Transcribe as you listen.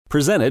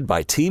Presented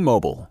by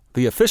T-Mobile,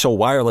 the official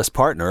wireless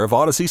partner of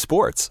Odyssey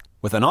Sports.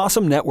 With an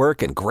awesome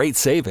network and great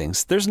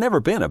savings, there's never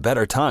been a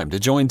better time to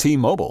join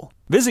T-Mobile.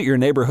 Visit your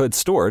neighborhood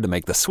store to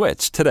make the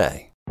switch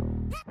today.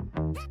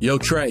 Yo,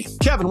 Trey.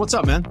 Kevin, what's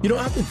up, man? You know,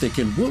 I've been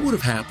thinking, what would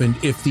have happened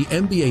if the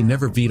NBA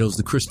never vetoes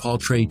the Chris Paul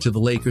trade to the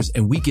Lakers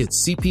and we get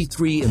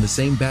CP3 in the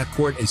same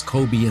backcourt as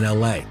Kobe in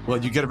LA?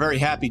 Well, you get a very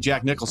happy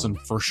Jack Nicholson,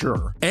 for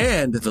sure.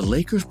 And the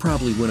Lakers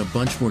probably win a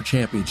bunch more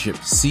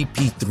championships.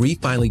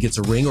 CP3 finally gets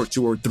a ring or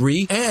two or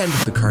three, and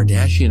the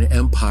Kardashian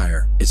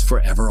empire is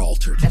forever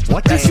altered.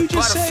 What did you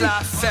just say?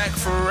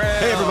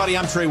 Hey, everybody,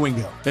 I'm Trey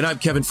Wingo. And I'm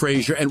Kevin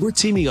Frazier, and we're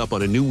teaming up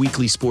on a new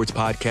weekly sports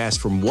podcast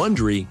from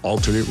Wondery,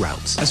 Alternate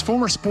Routes. As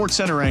former Sports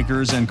Center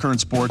anchors and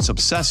current sports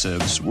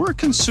obsessives, we're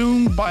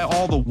consumed by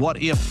all the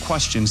what-if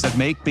questions that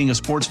make being a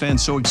sports fan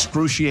so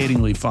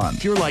excruciatingly fun.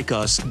 If you're like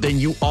us, then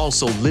you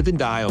also live and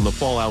die on the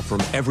fallout from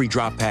every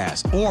drop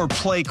pass. Or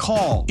play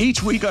call.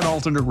 Each week on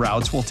Alternate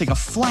Routes, we'll take a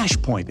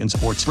flashpoint in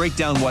sports, break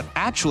down what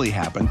actually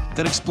happened,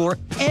 then explore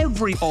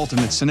every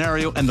alternate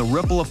scenario and the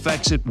ripple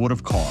effects it would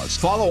have caused.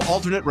 Follow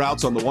Alternate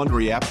Routes on the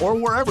Wondery app or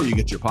wherever you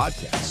get your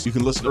podcasts. You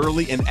can listen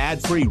early and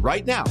ad-free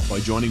right now by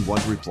joining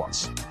Wondery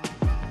Plus.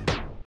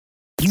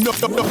 No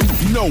one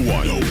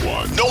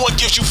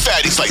gives you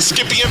fatties like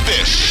Skippy and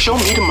Bish. Show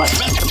me the money.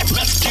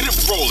 Let's get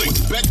it rolling.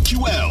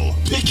 BetQL,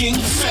 picking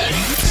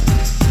fatties.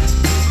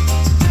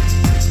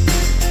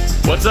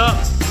 What's up?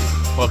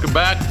 Welcome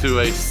back to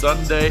a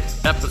Sunday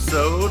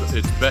episode.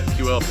 It's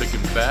BetQL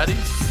picking fatties.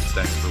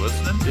 Thanks for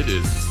listening. It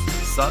is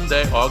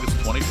Sunday, August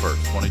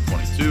 21st,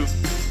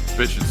 2022.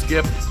 Bish and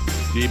Skip.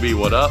 DB,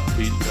 what up?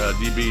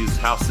 DB's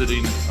house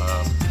sitting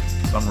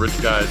some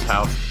rich guy's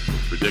house.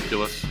 It's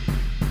ridiculous.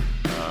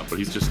 But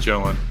he's just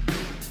chilling.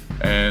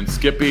 And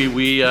Skippy,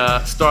 we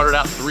started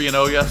out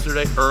 3-0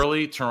 yesterday,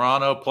 early.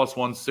 Toronto plus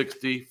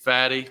 160,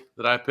 fatty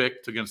that I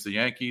picked against the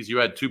Yankees. You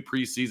had two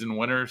preseason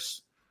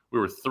winners. We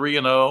were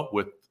 3-0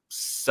 with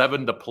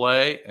 7 to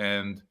play,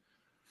 and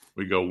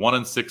we go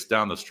 1-6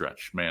 down the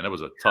stretch. Man, it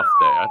was a tough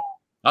day.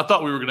 I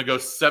thought we were going to go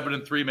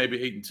 7-3, maybe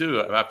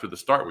 8-2 after the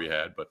start we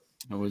had, but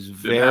I was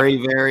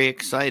very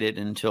excited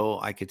until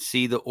I could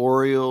see the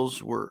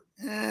Orioles were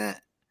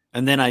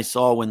And then I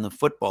saw when the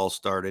football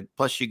started,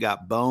 plus you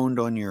got boned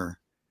on your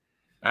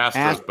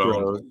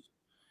Astros.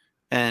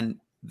 And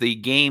the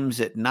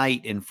games at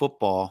night in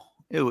football,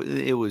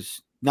 it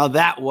was now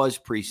that was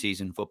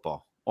preseason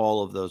football.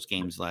 All of those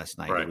games last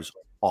night, It was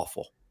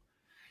awful.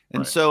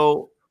 And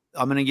so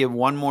I'm going to give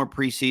one more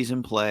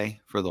preseason play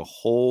for the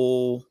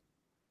whole,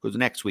 because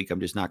next week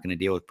I'm just not going to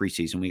deal with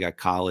preseason. We got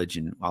college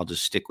and I'll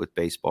just stick with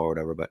baseball or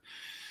whatever. But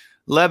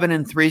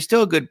 11-3,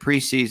 still a good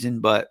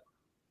preseason, but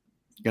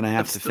going to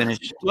have to finish.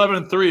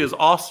 11-3 is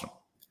awesome.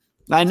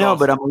 I know,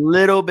 but I'm a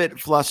little bit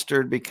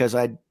flustered because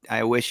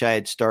I wish I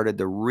had started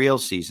the real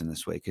season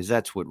this way, because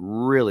that's what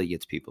really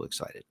gets people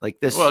excited.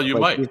 Like this. Well, you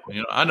might. You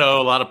know, I know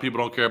a lot of people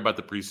don't care about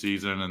the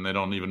preseason and they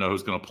don't even know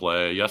who's going to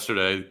play.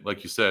 Yesterday,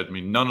 like you said, I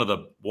mean, none of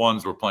the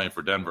ones were playing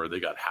for Denver.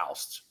 They got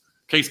housed.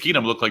 Case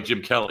Keenum looked like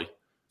Jim Kelly.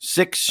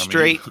 Six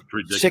straight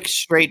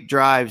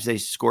drives, they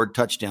scored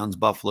touchdowns,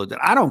 Buffalo.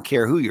 I don't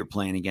care who you're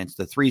playing against,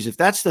 the threes. If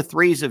that's the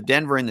threes of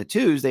Denver and the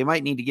twos, they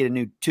might need to get a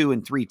new 2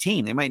 and 3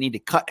 team. They might need to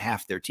cut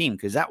half their team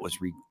because that was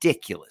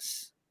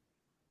ridiculous.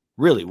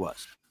 Really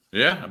was.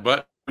 Yeah,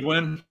 but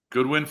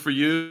good win for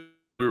you.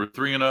 We were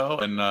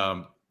 3-0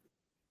 and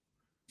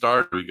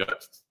started. We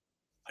got,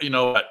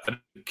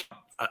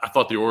 I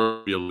thought the Orioles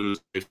would be a lose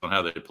based on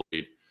how they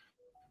played.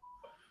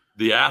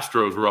 The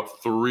Astros were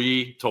up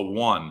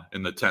 3-1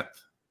 in the 10th.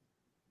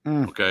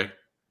 Okay,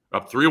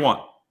 up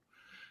 3-1,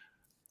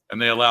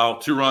 and they allow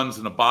 2 runs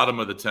in the bottom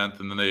of the 10th,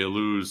 and then they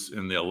lose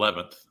in the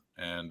 11th.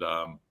 And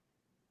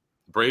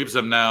Braves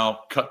have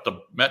now cut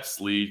the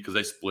Mets lead because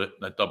they split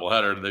that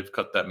doubleheader. They've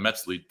cut that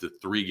Mets lead to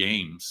 3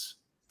 games.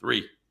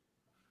 3.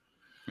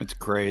 It's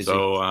crazy.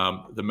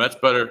 So the Mets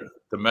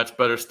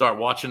better start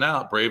watching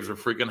out. Braves are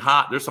freaking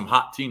hot. There's some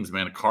hot teams,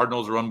 man. The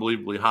Cardinals are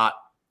unbelievably hot.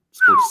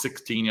 Scored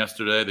 16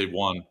 yesterday. They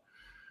won.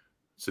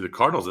 See, the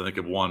Cardinals, I think,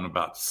 have won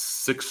about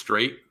 6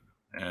 straight.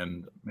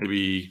 And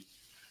maybe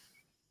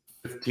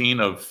 15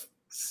 of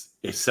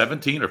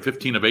 17 or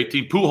 15 of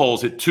 18.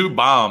 Pujols hit 2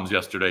 bombs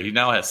yesterday. He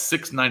now has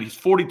 690. He's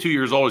 42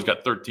 years old. He's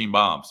got 13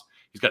 bombs.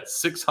 He's got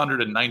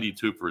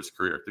 692 for his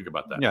career. Think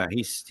about that. Yeah,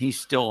 he's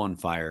still on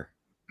fire.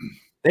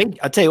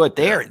 I'll tell you what,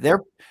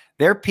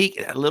 they're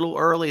peak a little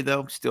early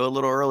though. Still a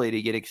little early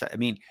to get excited. I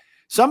mean,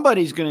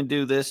 somebody's going to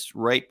do this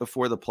right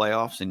before the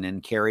playoffs and then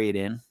carry it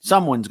in.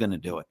 Someone's going to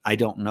do it. I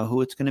don't know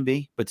who it's going to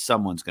be, but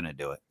someone's going to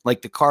do it.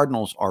 Like the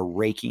Cardinals are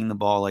raking the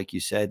ball, like you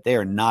said. They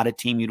are not a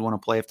team you'd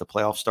want to play if the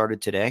playoffs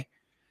started today.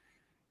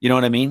 You know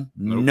what I mean?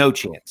 Nope. No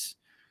chance.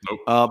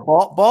 Nope.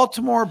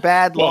 Baltimore,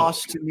 bad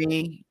loss to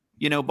me.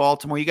 You know,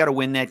 Baltimore, you got to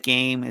win that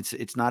game.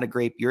 It's not a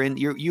great.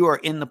 You are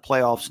in the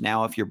playoffs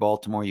now. If you're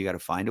Baltimore, you got to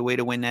find a way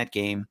to win that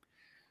game.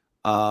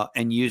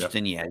 And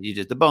Houston,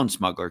 the bone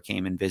smuggler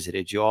came and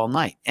visited you all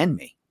night, and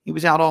me. He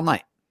was out all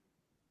night.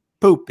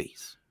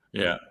 Poopies.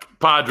 Yeah,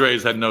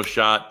 Padres had no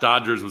shot.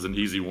 Dodgers was an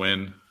easy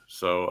win.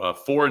 So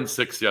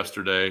 4-6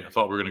 yesterday. I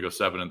thought we were going to go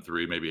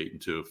 7-3, maybe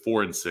 8-2,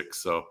 4-6.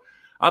 So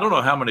I don't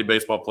know how many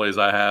baseball plays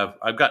I have.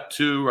 I've got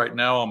 2 right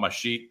now on my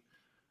sheet.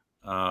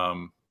 I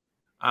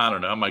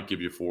don't know. I might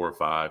give you 4 or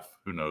 5.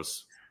 Who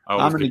knows?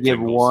 I'm going to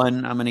give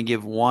one. I'm going to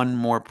give one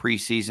more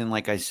preseason.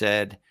 Like I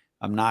said,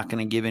 I'm not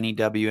going to give any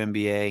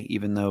WNBA,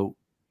 even though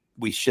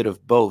we should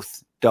have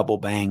both double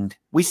banged.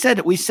 We said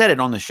it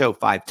on the show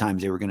 5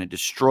 times. They were going to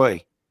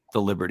destroy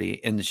the Liberty,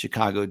 and the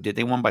Chicago did.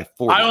 They won by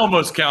 40. I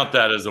almost count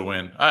that as a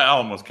win.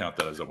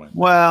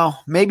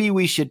 Well, maybe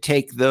we should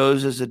take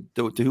those as the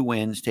 2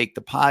 wins. Take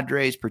the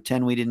Padres,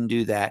 pretend we didn't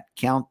do that.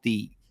 Count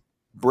the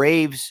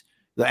Braves,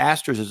 the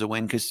Astros as a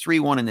win, because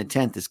 3-1 in the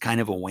 10th is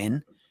kind of a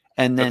win.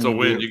 And then that's a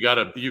win. You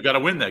gotta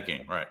win that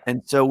game, right?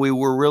 And so we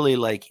were really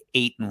like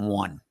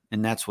 8-1,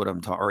 and that's what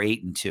I'm talking, or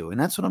 8-2, and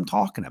that's what I'm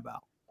talking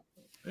about.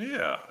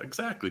 Yeah,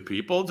 exactly.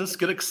 People just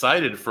get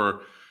excited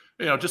for,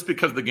 just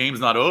because the game's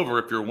not over.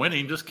 If you're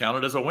winning, just count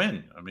it as a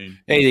win. I mean,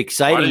 hey,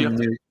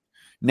 exciting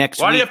next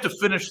week. Why do you have to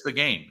finish the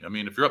game? I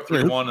mean, if you're up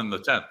 3-1 in the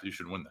 10th, you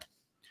should win that.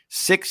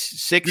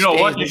 Six. You know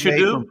what you should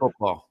do? From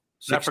football.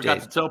 I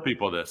forgot to tell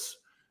people this.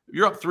 If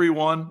you're up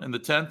 3-1 in the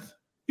 10th,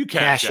 you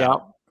cash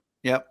out.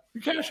 Yep.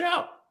 You cash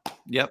out.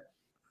 Yep.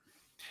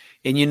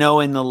 And in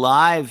the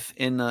live,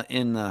 in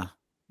the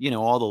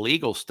all the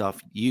legal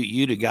stuff,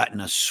 you'd have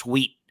gotten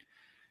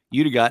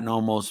you'd have gotten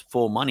almost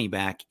full money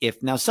back.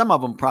 Now some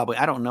of them probably,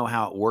 I don't know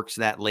how it works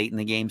that late in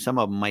the game. Some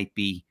of them might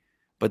be,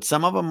 but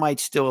some of them might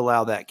still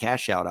allow that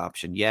cash out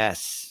option.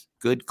 Yes.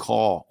 Good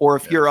call. Or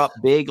if you're up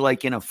big,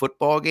 like in a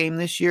football game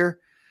this year,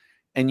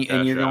 and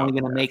you're only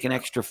going to make an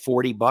extra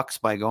 $40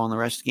 by going the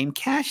rest of the game,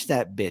 cash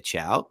that bitch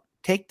out.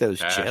 Take those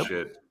chips.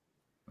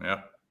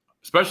 Yeah.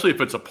 Especially if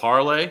it's a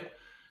parlay,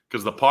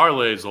 because the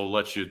parlays will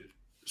let you,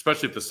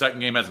 especially if the second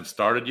game hasn't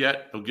started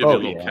yet, they'll give you a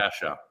little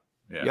cash out.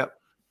 Yeah. Yep.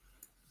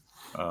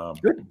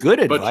 Good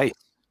advice.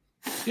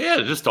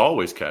 Yeah, just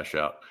always cash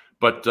out.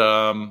 But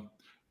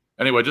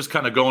anyway, just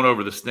kind of going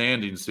over the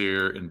standings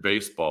here in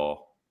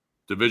baseball.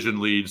 Division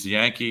leads,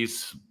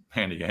 Yankees.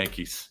 Man, the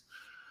Yankees,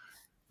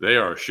 they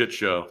are a shit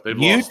show. They've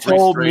lost 3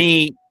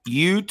 straight.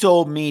 You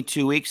told me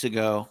 2 weeks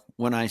ago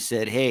when I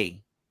said,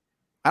 hey,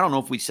 I don't know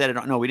if we said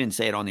it. No, we didn't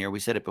say it on the air. We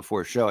said it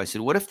before the show. I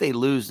said, what if they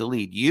lose the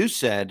lead? You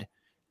said,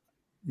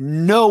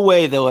 no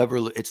way they'll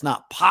ever lose. It's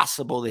not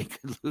possible they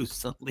could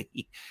lose the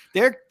lead.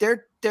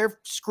 They're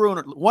screwing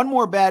it. One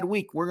more bad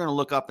week, we're going to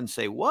look up and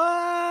say, what?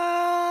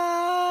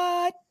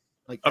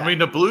 Like that. I mean,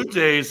 the Blue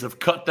Jays have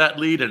cut that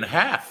lead in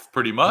half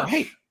pretty much.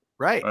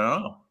 Right. I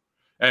know.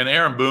 And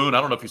Aaron Boone,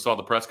 I don't know if you saw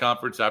the press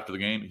conference after the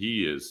game.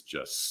 He is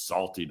just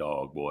salty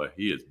dog, boy.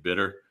 He is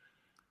bitter.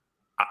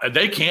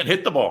 They can't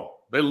hit the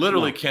ball. They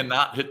literally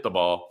cannot hit the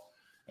ball.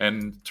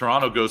 And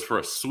Toronto goes for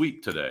a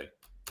sweep today.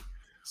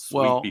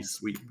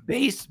 Sweep.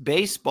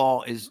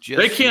 Baseball is just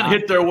they can't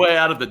hit their way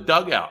out of the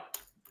dugout.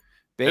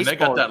 Baseball, and they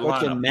got that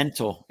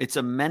lineup. It's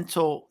a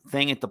mental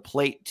thing at the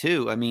plate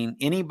too. I mean,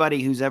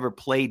 anybody who's ever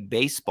played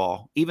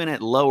baseball, even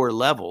at lower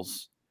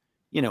levels,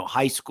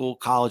 high school,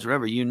 college,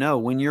 whatever,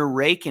 when you're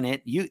raking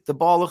it, the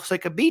ball looks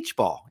like a beach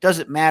ball. It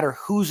doesn't matter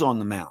who's on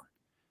the mound.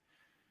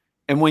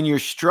 And when you're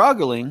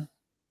struggling,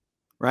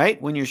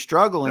 right? When you're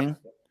struggling,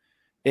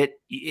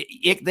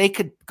 they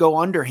could go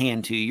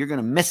underhand to you. You're going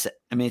to miss it.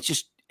 I mean, it's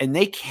just, and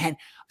they can't.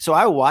 So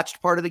I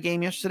watched part of the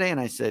game yesterday and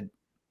I said,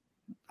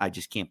 I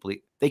just can't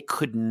believe they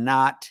could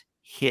not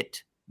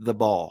hit the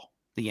ball.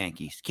 The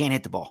Yankees can't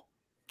hit the ball.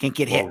 Can't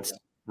get hits.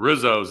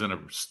 Rizzo's in a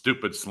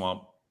stupid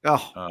slump.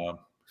 Oh,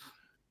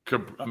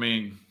 I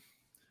mean,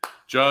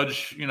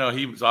 Judge,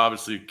 he was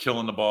obviously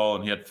killing the ball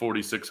and he had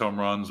 46 home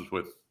runs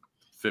with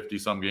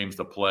 50-some games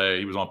to play.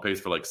 He was on pace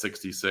for like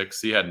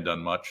 66. He hadn't done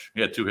much.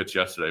 He had 2 hits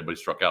yesterday, but he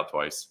struck out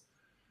twice.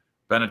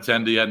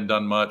 Benintendi hadn't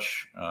done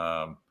much.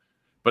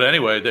 But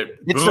anyway,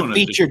 it's the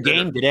featured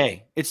game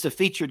today. It's the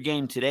featured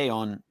game today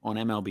on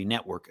MLB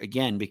Network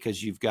again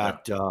because you've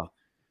got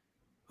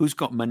who's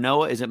going?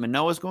 Manoah. Is it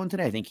Manoah's going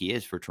today? I think he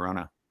is for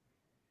Toronto.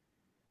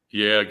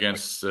 Yeah,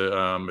 against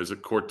is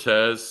it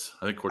Cortez?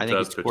 I think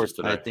Cortez pitches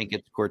today. I think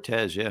it's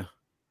Cortez. Yeah.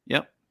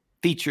 Yep.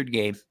 Featured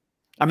game.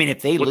 I mean,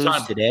 if they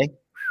lose today.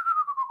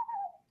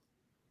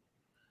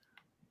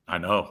 I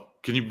know.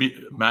 Can you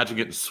imagine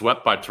getting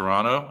swept by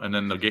Toronto and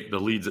then the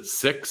lead's at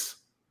 6?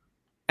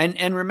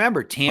 And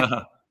remember,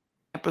 Tampa's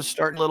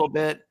starting a little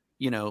bit.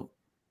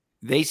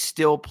 They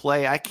still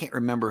play. I can't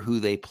remember who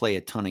they play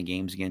a ton of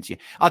games against you.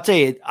 I'll tell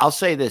you. I'll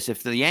say this: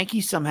 if the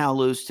Yankees somehow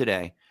lose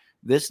today,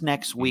 this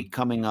next week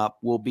coming up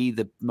will be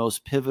the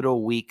most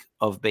pivotal week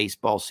of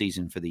baseball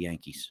season for the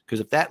Yankees.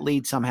 Because if that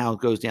lead somehow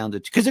goes down to,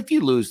 because if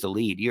you lose the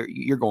lead,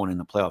 you're going in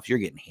the playoffs. You're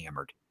getting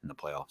hammered in the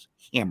playoffs.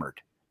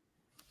 Hammered.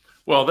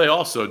 Well, they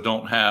also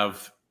don't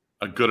have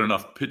a good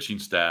enough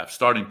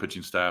starting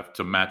pitching staff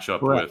to match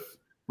up with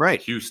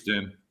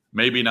Houston,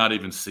 maybe not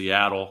even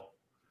Seattle.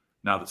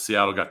 Now that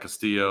Seattle got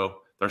Castillo,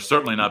 they're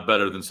certainly not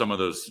better than some of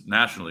those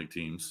National League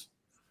teams.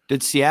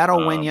 Did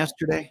Seattle win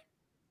yesterday?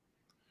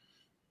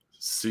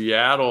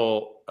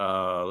 Seattle,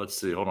 let's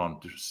see. Hold on.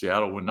 Did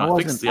Seattle win? I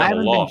think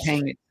Seattle lost.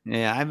 I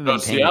haven't been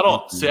paying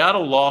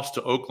Seattle lost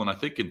to Oakland, I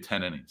think, in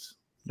 10 innings.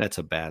 That's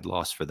a bad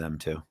loss for them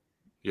too.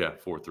 Yeah,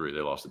 4-3.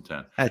 They lost in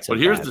 10. But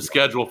here's the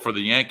schedule for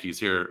the Yankees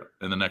here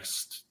in the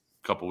next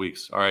couple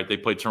weeks. All right, they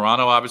play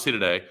Toronto obviously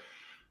today.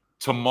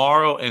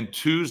 Tomorrow and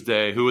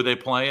Tuesday, who are they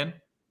playing?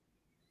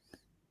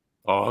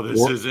 Oh, this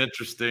is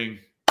interesting.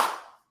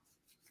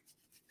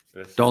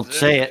 Don't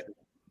say it.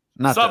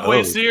 Not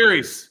Subway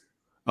Series.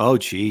 Oh,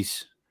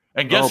 geez.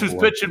 And guess who's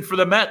pitching for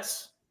the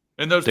Mets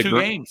in those two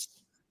games?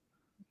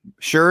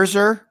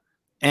 Scherzer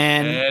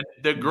and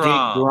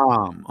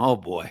DeGrom. Oh,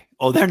 boy.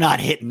 Oh, they're not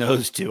hitting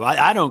those two.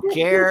 I don't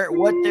care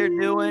what they're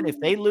doing. If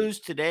they lose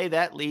today,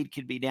 that lead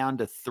could be down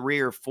to 3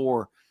 or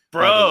 4.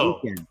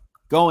 Bro.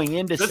 Going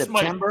into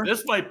September.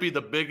 This might be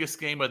the biggest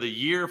game of the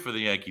year for the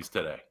Yankees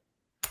today.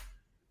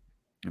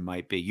 It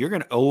might be.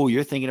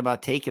 You're thinking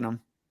about taking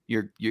them.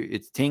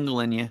 It's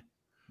tingling you.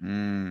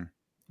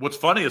 What's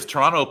funny is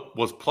Toronto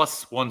was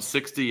plus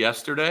 160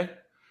 yesterday.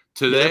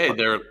 Today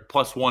they're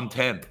plus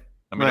 110.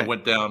 I mean, it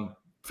went down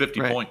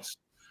 50 points.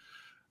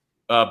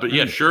 But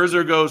yeah,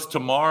 Scherzer goes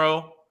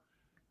tomorrow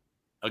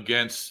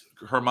against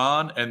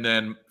Herman, and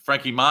then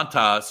Frankie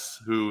Montas,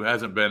 who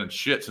hasn't been in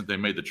shit since they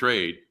made the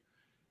trade,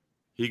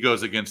 he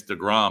goes against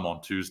DeGrom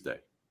on Tuesday.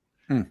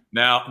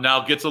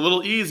 Now it gets a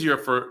little easier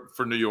for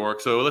New York.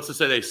 So let's just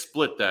say they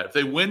split that. If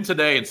they win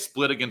today and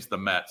split against the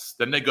Mets,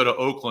 then they go to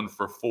Oakland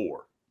for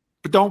 4.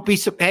 But don't be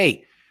 –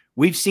 hey,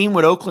 we've seen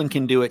what Oakland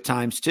can do at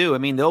times too. I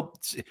mean,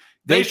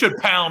 they should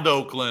pound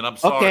Oakland. I'm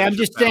sorry. Okay, I'm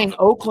just saying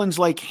Oakland's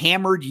like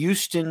hammered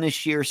Houston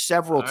this year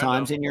several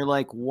times, and you're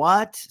like,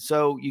 what?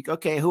 So,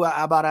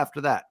 how about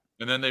after that?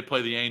 And then they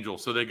play the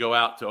Angels. So they go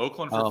out to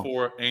Oakland for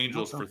 4,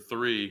 Angels for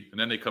 3, and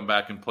then they come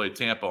back and play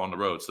Tampa on the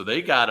road. So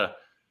they got to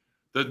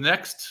 – the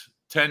next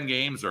 10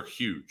 games are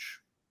huge.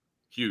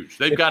 Huge.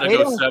 They've got to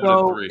go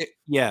 7-3.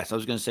 Yes, I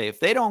was going to say, if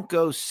they don't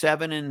go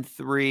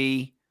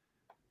 7-3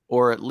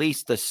 or at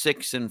least the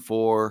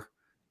 6-4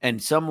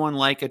 and someone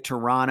like a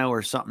Toronto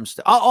or something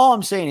 – all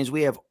I'm saying is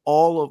we have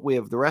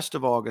the rest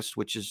of August,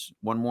 which is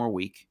one more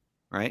week,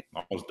 right?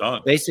 Almost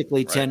done.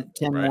 Basically 10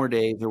 more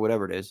days or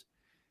whatever it is.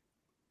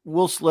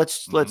 Let's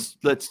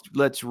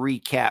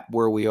recap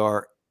where we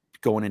are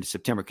going into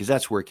September, because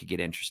that's where it could get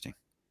interesting.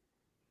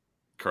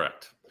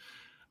 Correct.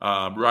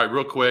 Right,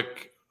 real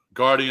quick.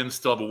 Guardians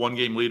still have a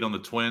 1-game lead on the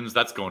Twins.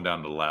 That's going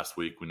down to the last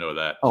week. We know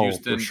that.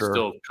 Houston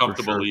still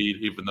comfortable lead,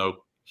 even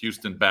though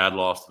Houston bad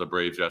loss to the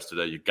Braves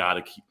yesterday. You got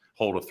to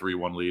hold a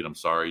 3-1 lead. I'm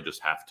sorry, you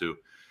just have to.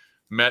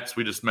 Mets,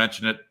 we just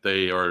mentioned it.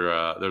 They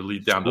are their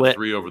lead down to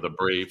 3 over the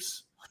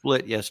Braves.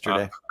 Split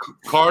yesterday.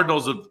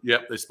 Cardinals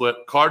they split.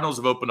 Cardinals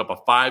have opened up a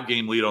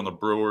 5-game lead on the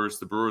Brewers.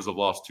 The Brewers have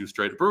lost 2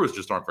 straight. The Brewers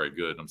just aren't very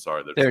good. I'm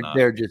sorry,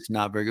 they're just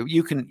not very good.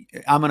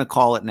 I'm going to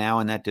call it now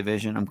in that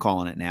division. I'm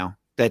calling it now.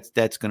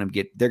 That's going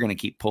to they're going to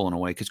keep pulling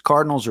away because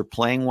Cardinals are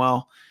playing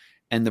well,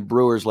 and the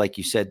Brewers, like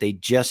you said,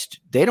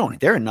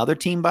 they're another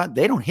team, but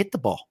they don't hit the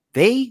ball.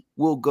 They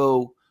will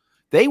go.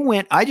 They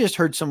went. I just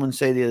heard someone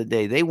say the other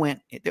day they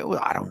went.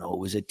 I don't know.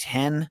 Was it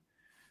 10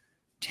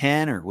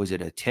 or was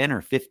it a 10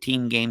 or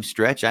 15 game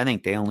stretch? I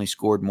think they only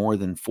scored more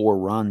than 4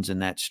 runs in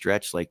that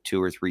stretch, like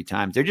 2 or 3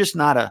 times. They're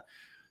not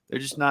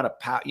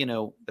having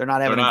a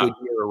good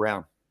year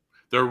around.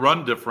 Their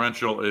run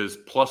differential is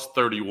plus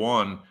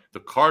 31. The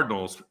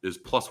Cardinals is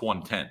plus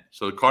 110.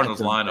 So the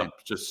Cardinals lineup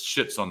just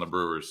shits on the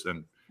Brewers,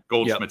 and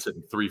Goldschmidt's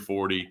hitting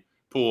 340.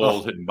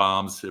 Pujols hitting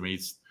bombs. I mean,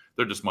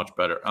 they're just much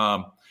better.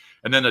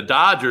 And then the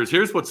Dodgers.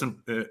 Here's what's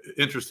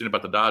interesting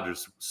about the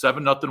Dodgers: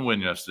 7-0 win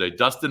yesterday.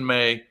 Dustin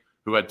May,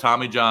 who had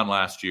Tommy John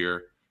last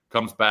year,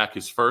 comes back,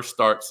 his first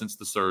start since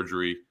the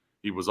surgery.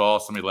 He was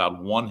awesome. He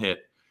allowed 1 hit.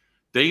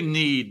 They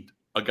need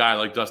a guy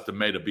like Dustin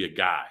May to be a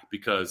guy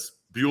because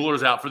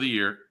Buehler's out for the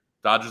year.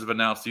 Dodgers have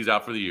announced he's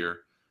out for the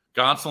year.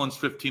 Gonsolin's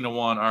 15-1.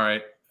 All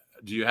right.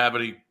 Do you have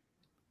any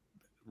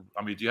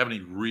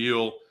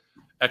real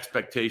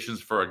expectations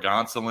for a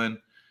Gonsolin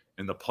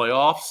in the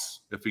playoffs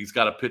if he's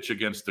got to pitch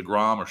against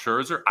DeGrom or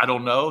Scherzer? I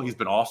don't know. He's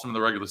been awesome in the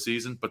regular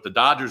season, but the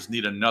Dodgers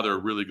need another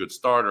really good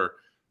starter.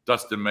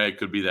 Dustin May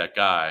could be that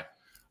guy,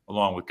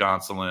 along with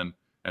Gonsolin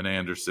and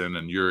Anderson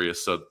and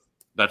Urias. So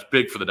that's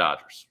big for the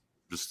Dodgers.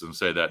 Just to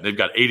say that. They've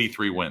got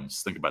 83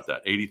 wins. Think about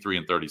that.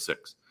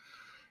 83-36.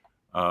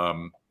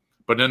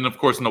 But then, of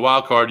course, in the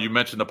wild card, you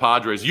mentioned the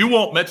Padres. You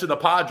won't mention the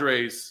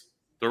Padres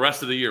the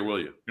rest of the year, will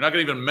you? You're not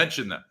going to even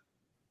mention them.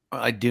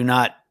 I do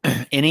not.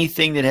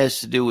 Anything that has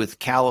to do with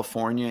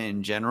California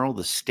in general,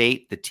 the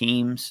state, the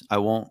teams, I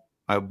won't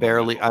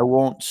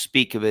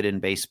speak of it in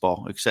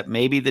baseball, except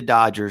maybe the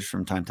Dodgers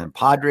from time to time.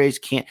 Padres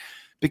can't,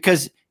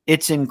 because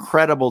it's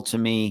incredible to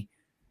me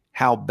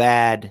how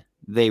bad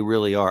they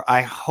really are.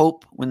 I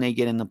hope when they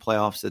get in the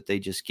playoffs that they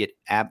just get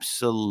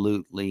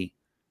absolutely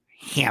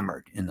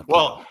hammered in the playoffs.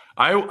 Well,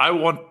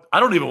 I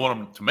don't even want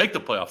them to make the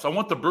playoffs. I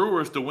want the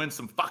Brewers to win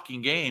some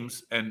fucking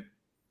games and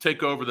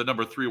take over the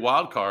number 3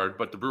 wild card,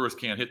 but the Brewers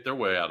can't hit their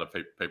way out of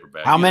paper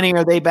bag. How many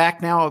are they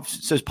back now?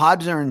 So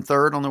Padres are in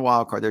 3rd on the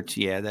wild card.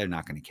 They're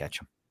not going to catch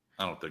them.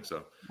 I don't think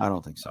so.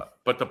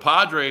 But the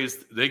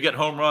Padres, they get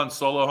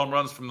solo home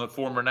runs from the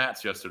former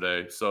Nats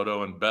yesterday,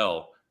 Soto and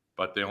Bell,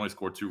 but they only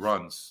scored 2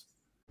 runs.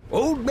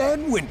 Old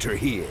Man Winter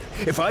here.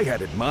 If I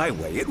had it my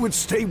way, it would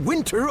stay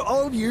winter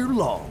all year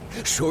long.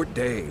 Short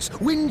days,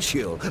 wind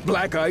chill,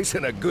 black ice,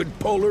 and a good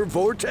polar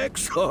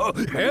vortex. Oh,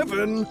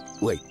 heaven.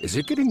 Wait, is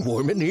it getting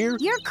warm in here?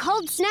 Your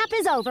cold snap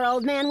is over,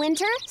 Old Man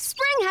Winter.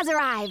 Spring has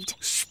arrived.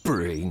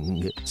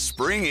 Spring.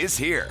 Spring is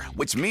here,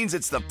 which means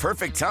it's the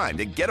perfect time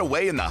to get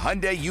away in the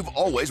Hyundai you've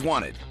always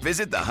wanted.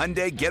 Visit the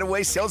Hyundai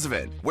Getaway Sales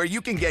Event, where you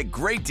can get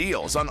great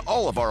deals on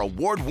all of our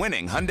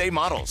award-winning Hyundai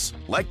models,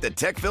 like the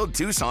tech-filled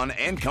Tucson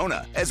and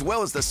Kona, as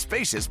well as the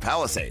spacious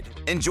Palisade.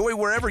 Enjoy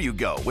wherever you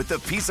go with the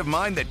peace of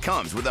mind that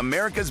comes with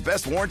America's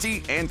best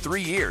warranty and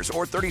 3 years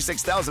or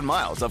 36,000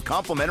 miles of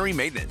complimentary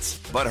maintenance.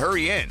 But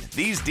hurry in,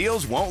 these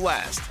deals won't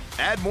last.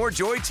 Add more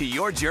joy to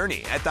your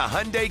journey at the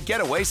Hyundai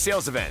Getaway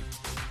Sales Event.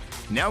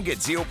 Now get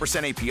 0%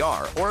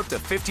 APR or up to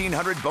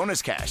 $1,500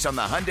 bonus cash on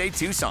the Hyundai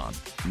Tucson.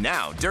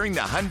 Now, during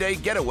the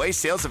Hyundai Getaway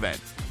Sales Event.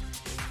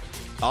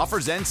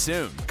 Offers end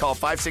soon. Call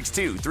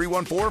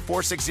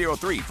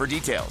 562-314-4603 for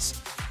details.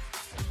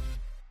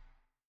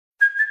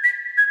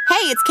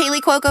 Hey, it's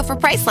Kaylee Cuoco for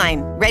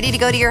Priceline. Ready to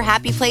go to your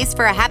happy place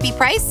for a happy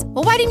price?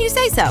 Well, why didn't you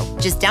say so?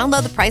 Just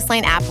download the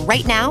Priceline app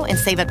right now and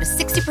save up to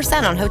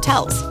 60% on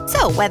hotels.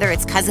 So whether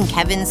it's Cousin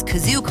Kevin's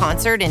Kazoo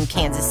Concert in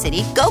Kansas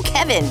City, go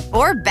Kevin,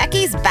 or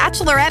Becky's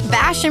Bachelorette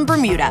Bash in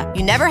Bermuda,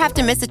 you never have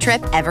to miss a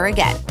trip ever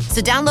again.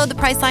 So download the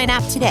Priceline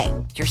app today.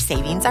 Your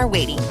savings are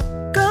waiting.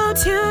 Go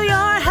to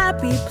your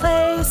happy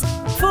place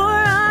for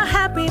a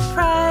happy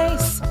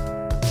price.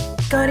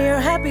 Go to your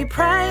happy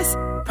price,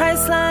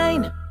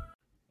 Priceline.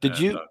 Did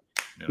you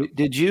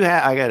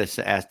have, I got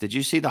to ask, did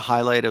you see the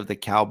highlight of the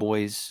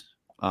Cowboys?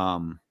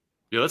 Yeah,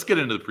 let's get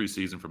into the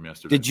preseason from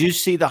yesterday. Did you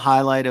see the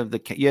highlight of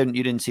you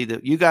didn't see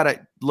you got to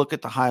look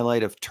at the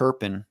highlight of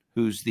Turpin,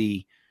 who's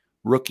the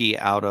rookie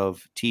out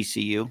of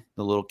TCU,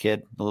 the little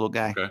kid, the little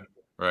guy. Okay,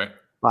 right.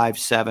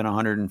 5'7",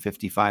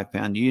 155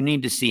 pounds. You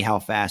need to see how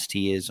fast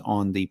he is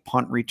on the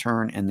punt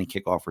return and the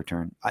kickoff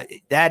return.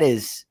 That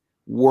is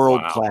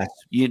world class.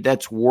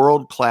 That's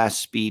world class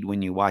speed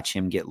when you watch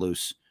him get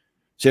loose.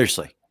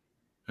 Seriously.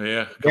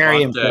 Yeah,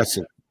 very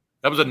impressive.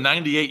 That was a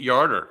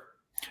 98-yarder.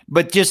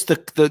 But just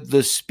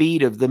the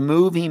speed of the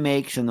move he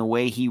makes and the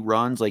way he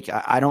runs, like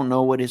I don't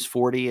know what his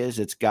 40 is.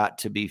 It's got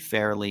to be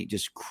fairly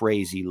just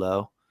crazy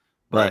low,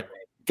 but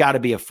got to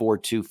be a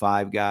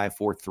 4.25 guy,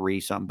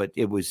 4.3 something. But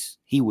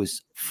he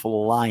was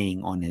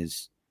flying on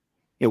his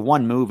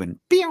one move and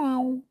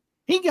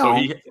he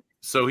gone.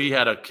 So he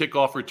had a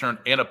kickoff return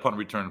and a punt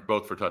return,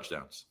 both for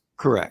touchdowns.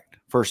 Correct.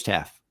 First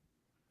half.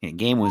 Yeah,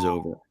 game was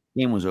over.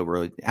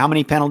 How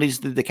many penalties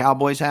did the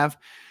Cowboys have?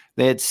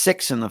 They had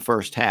 6 in the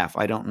first half.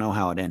 I don't know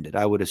how it ended.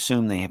 I would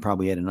assume they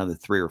probably had another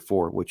 3 or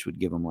 4, which would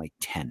give them like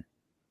 10.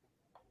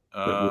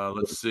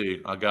 Let's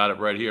see. I got it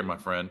right here, my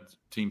friend.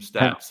 Team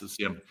stats. Let's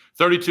see.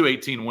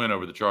 32-18 win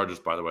over the Chargers,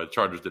 by the way. The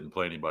Chargers didn't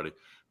play anybody.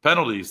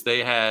 Penalties,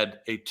 they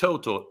had a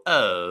total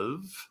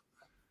of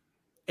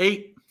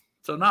 8.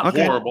 So not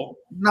horrible.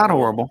 Not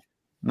horrible.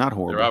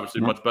 They're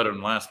obviously much better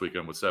than last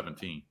weekend with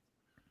 17.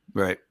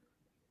 Right.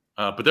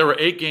 But there were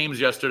 8 games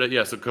yesterday.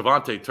 Yeah, so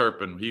Kevontae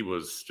Turpin, he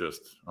was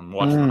just – I'm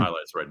watching the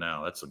highlights right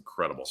now. That's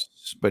incredible.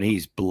 But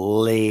he's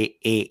blazing.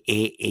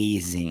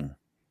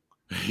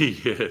 He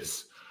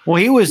is. Well,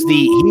 he was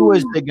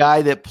the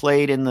guy that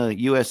played in the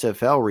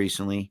USFL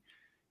recently.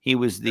 He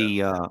was the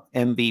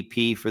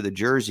MVP for the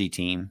Jersey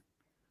team,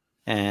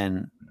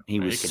 and he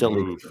was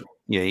silly. Move.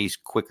 Yeah, he's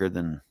quicker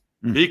than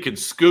he can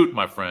scoot,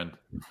 my friend.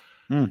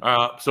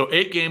 So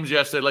 8 games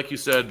yesterday, like you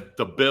said,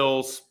 the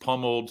Bills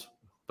pummeled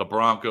the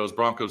Broncos.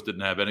 Broncos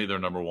didn't have any of their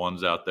number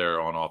ones out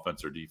there on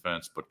offense or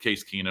defense, but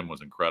Case Keenum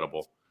was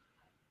incredible.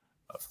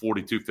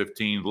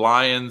 42-15.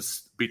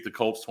 Lions beat the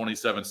Colts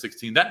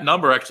 27-16. That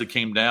number actually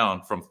came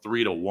down from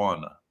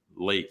 3-1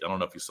 late. I don't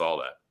know if you saw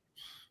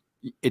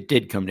that. It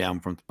did come down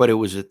but it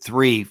was a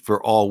 3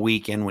 for all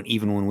weekend.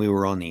 Even when we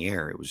were on the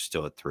air, it was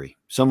still at 3.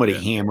 Somebody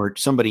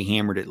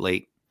hammered it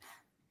late.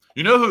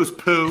 You know who's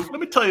poo? Let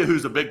me tell you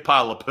who's a big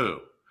pile of poo.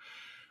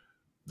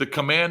 The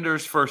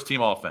Commanders'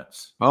 first-team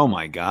offense. Oh,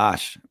 my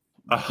gosh.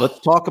 Let's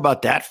talk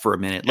about that for a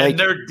minute. And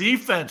their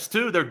defense,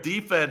 too. Their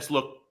defense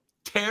looked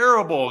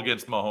terrible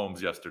against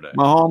Mahomes yesterday.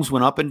 Mahomes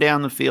went up and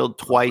down the field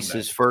twice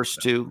his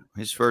first two.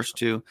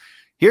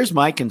 Here's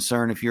my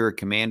concern if you're a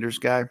Commanders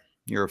guy,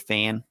 you're a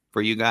fan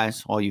for you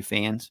guys, all you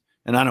fans,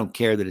 and I don't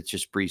care that it's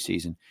just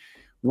preseason.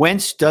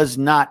 Wentz does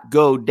not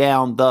go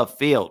down the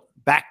field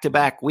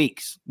back-to-back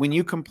weeks. When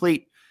you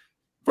complete –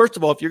 first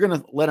of all, if you're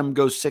going to let him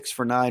go 6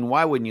 for 9,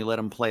 why wouldn't you let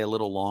him play a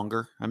little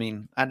longer? I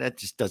mean, that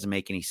just doesn't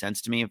make any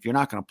sense to me. If you're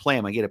not going to play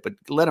him, I get it, but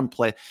let him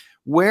play.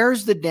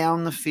 Where's the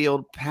down the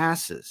field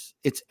passes?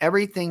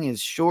 Everything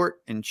is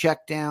short and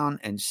check down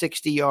and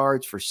 60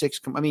 yards for 6.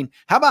 I mean,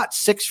 how about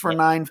 6 for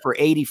 9 for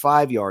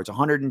 85 yards,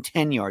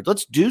 110 yards?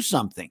 Let's do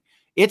something.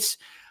 It's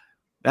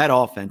that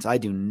offense. I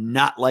do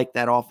not like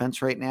that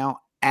offense right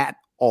now at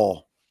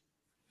all.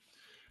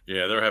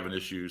 Yeah, they're having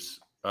issues.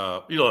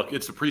 Look,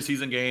 it's a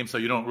preseason game, so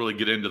you don't really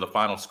get into the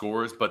final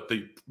scores, but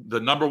the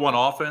number one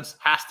offense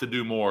has to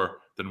do more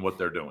than what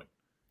they're doing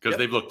because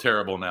they've looked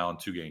terrible now in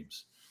 2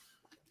 games.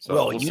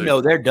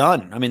 So they're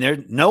done. I mean,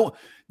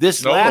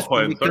 This no last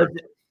one one, playing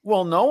third.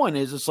 well, no one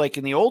is. It's like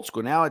in the old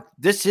school. Now,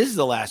 this is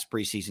the last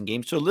preseason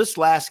game. So this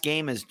last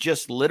game is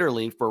just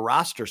literally for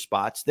roster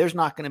spots. There's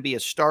not going to be a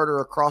starter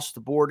across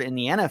the board in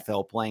the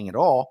NFL playing at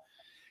all.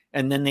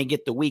 And then they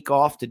get the week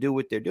off to do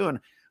what they're doing.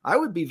 I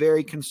would be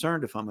very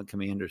concerned if I'm a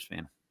Commanders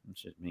fan.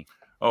 That's just me.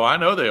 Oh, I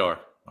know they are.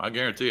 I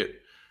guarantee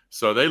it.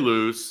 So they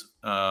lose.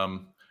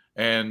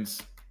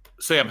 And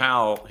Sam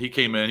Howell, he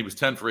came in. He was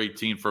 10 for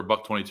 18 for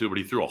 $122, but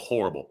he threw a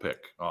horrible pick.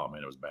 Oh,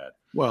 man, it was bad.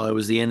 Well, it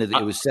was the end of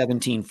it was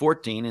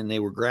 17-14, and they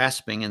were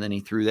grasping, and then he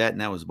threw that,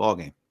 and that was the ball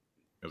game.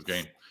 It was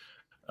game.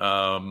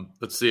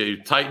 Let's see.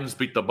 Titans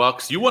beat the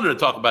Bucks. You wanted to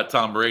talk about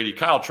Tom Brady.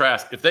 Kyle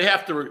Trask. If they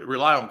have to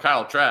rely on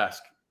Kyle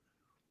Trask.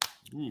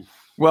 Oof.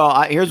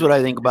 Well, here's what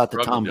I think about the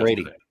Tom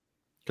Brady.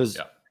 Because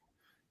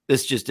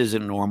this just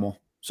isn't normal.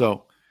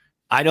 So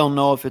I don't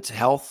know if it's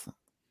health,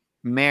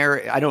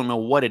 I don't know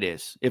what it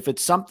is. If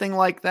it's something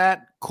like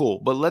that, cool.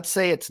 But let's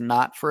say it's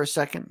not for a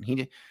second.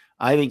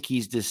 I think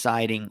he's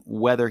deciding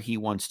whether he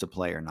wants to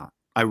play or not.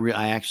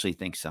 I actually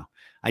think so.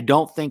 I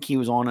don't think he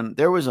was on.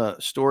 There was a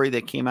story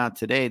that came out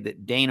today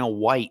that Dana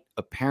White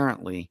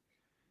apparently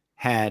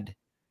had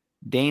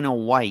Dana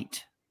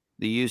White,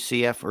 the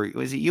UCF, or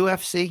was it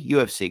UFC?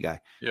 UFC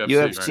guy.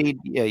 UFC, right.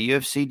 Yeah,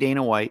 UFC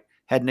Dana White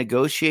had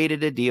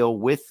negotiated a deal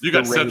with you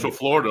got Central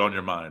Florida on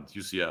your mind.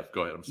 UCF.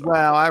 Go ahead. I'm sorry.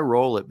 Well, I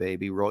roll it,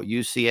 baby. Roll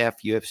UCF,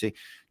 UFC.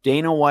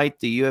 Dana White,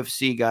 the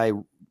UFC guy,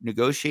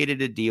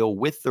 negotiated a deal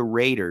with the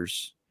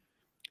Raiders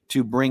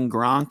to bring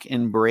Gronk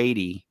and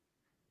Brady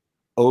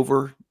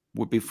over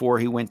before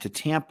he went to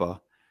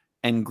Tampa,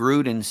 and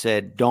Gruden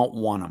said, "Don't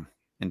want him,"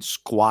 and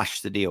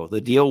squashed the deal.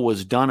 The deal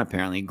was done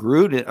apparently.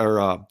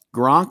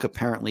 Gronk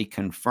apparently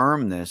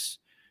confirmed this,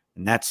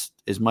 and that's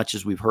as much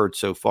as we've heard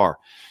so far.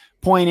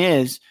 Point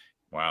is,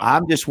 wow.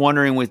 I'm just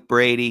wondering with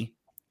Brady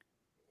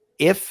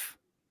if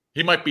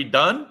he might be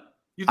done.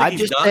 You think I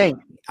just think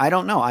I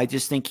don't know. I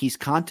just think he's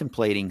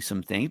contemplating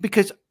some things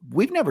because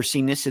we've never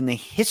seen this in the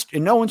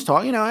history. No one's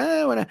talking.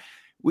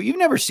 You've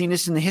never seen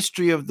this in the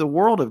history of the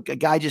world. A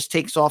guy just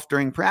takes off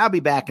during. I'll be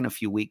back in a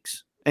few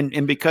weeks,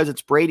 and because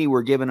it's Brady,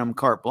 we're giving him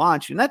carte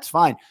blanche, and that's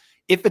fine.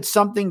 If it's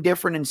something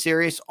different and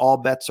serious, all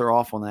bets are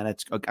off on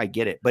that. I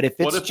get it. But if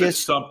it's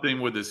just something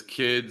with his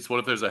kids,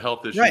 what if there's a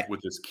health issue with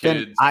his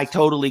kids? Then I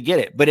totally get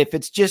it. But if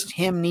it's just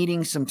him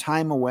needing some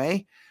time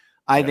away,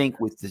 I think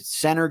with the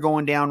center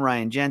going down,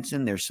 Ryan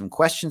Jensen, there's some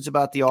questions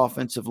about the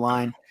offensive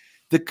line.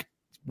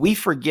 We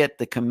forget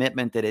the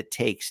commitment that it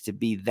takes to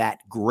be that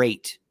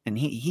great. And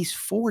he's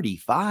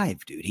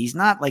 45, dude. He's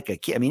not like a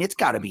kid. I mean, it's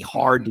got to be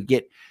hard to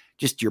get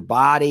just your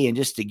body and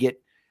just to get.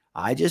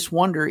 I just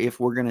wonder if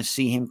we're going to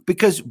see him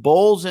because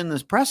Bowles in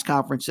this press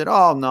conference said,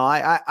 "Oh no,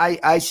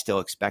 I still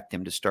expect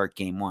him to start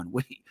game one."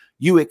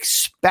 You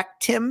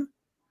expect him?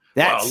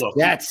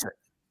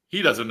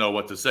 He doesn't know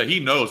what to say.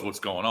 He knows what's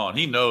going on.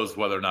 He knows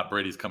whether or not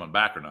Brady's coming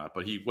back or not.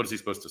 But what is he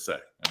supposed to say?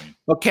 I mean,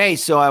 okay,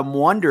 so I'm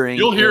wondering.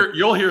 You'll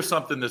hear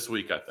something this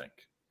week, I think.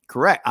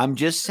 Correct. I'm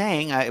just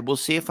saying. We'll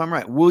see if I'm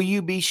right. Would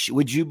you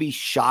be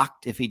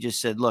shocked if he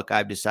just said, "Look,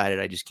 I've decided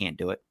I just can't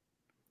do it"?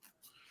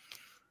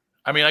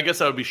 I mean, I guess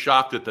I would be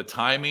shocked at the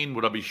timing.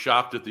 Would I be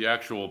shocked at the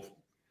actual,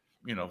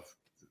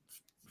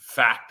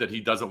 fact that he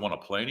doesn't want to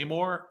play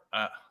anymore?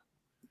 But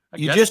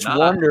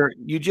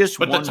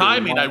the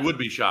timing, I would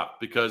be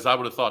shocked because I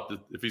would have thought that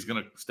if he's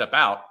going to step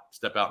out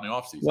in the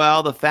offseason.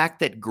 Well, the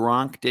fact that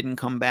Gronk didn't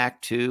come back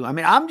too. I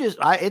mean,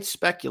 it's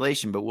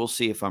speculation, but we'll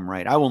see if I'm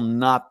right. I will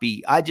not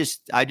be. I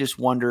just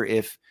wonder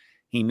if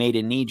he made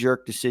a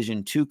knee-jerk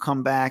decision to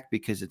come back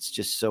because it's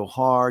just so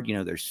hard.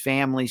 There's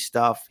family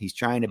stuff. He's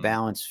trying to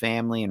balance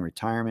family and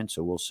retirement,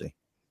 so we'll see.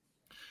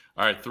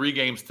 All right, 3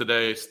 games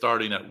today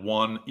starting at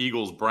 1.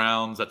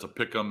 Eagles-Browns, that's a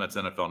pick'em. That's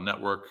NFL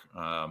Network.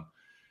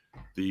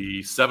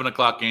 The 7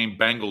 o'clock game,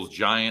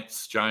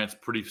 Bengals-Giants. Giants,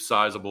 pretty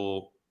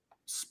sizable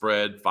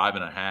spread,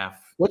 5.5.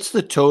 What's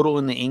the total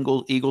in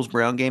the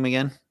Eagles-Brown game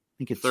again? I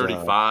think it's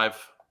 35.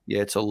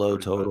 It's a low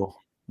 35. Total.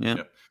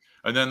 Yeah.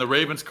 And then the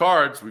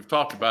Ravens-Cards, we've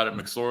talked about it.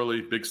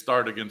 McSorley, big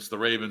start against the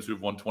Ravens,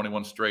 who've won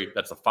 21 straight.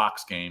 That's a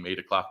Fox game, 8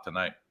 o'clock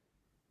tonight.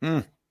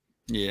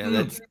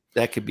 Yeah,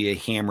 that could be a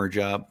hammer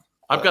job.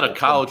 I've got a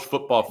college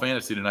football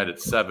fantasy tonight at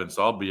 7,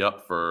 so I'll be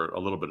up for a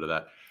little bit of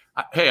that.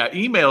 Hey, I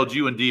emailed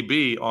you and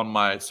DB on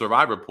my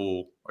Survivor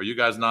pool. Are you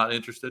guys not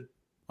interested?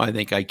 I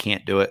think I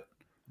can't do it.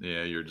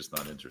 Yeah, you're just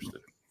not interested.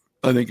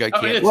 I think I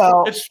can't.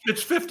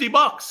 It's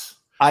 $50.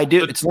 I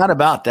do. It's not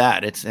about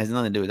that. It has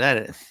nothing to do with that.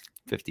 It's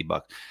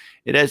 $50.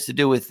 It has to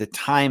do with the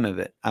time of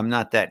it. I'm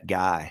not that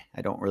guy.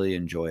 I don't really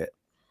enjoy it.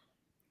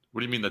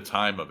 What do you mean the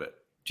time of it?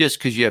 Just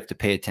because you have to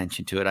pay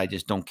attention to it. I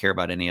just don't care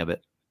about any of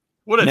it.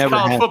 What is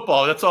college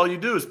football? That's all you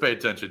do is pay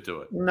attention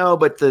to it. No,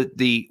 but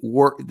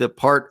the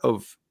part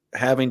of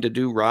having to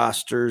do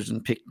rosters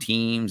and pick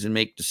teams and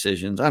make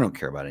decisions, I don't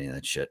care about any of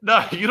that shit.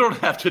 No, you don't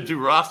have to do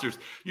rosters.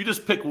 You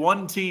just pick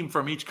one team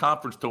from each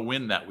conference to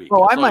win that week.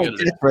 Oh, I might.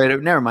 That's right.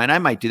 Never mind. I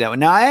might do that one.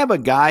 Now I have a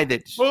guy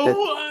that's.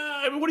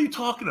 What are you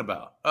talking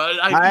about?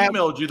 I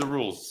emailed you the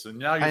rules, and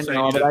now you're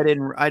saying but I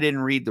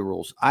didn't read the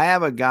rules. I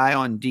have a guy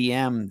on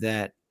DM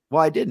that.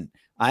 Well, I didn't.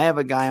 I have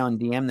a guy on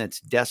DM that's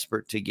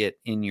desperate to get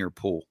in your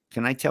pool.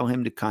 Can I tell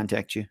him to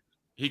contact you?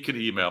 He can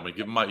email me.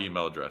 Give him my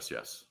email address,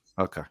 yes.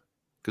 Okay.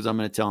 Because I'm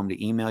going to tell him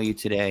to email you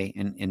today,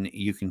 and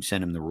you can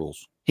send him the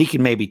rules. He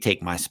can maybe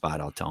take my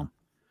spot. I'll tell him.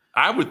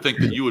 I would think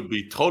that you would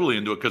be totally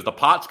into it because the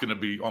pot's going to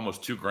be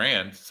almost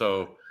 $2,000.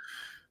 So,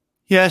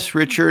 yes,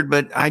 Richard,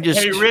 but I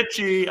just hey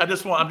Richie,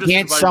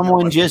 can't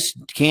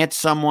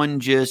someone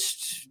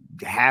just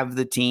have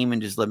the team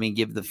and just let me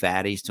give the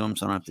fatties to him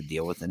so I don't have to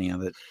deal with any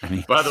of it? I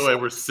mean, by the way,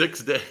 we're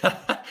 6 days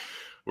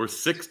we're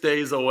 6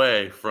 days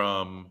away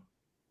from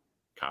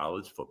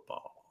college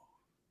football.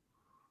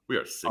 We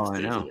are 6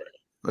 days away.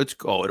 Let's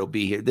go. It'll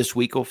be here. This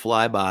week will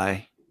fly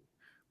by.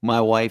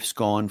 My wife's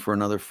gone for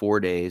another 4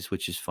 days,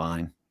 which is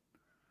fine.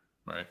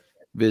 Right.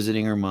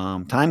 Visiting her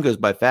mom. Time goes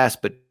by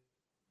fast, but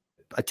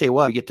I tell you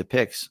what, we get to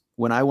picks.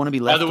 When I want to be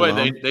left alone.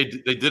 By the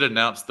way, they did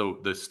announce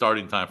the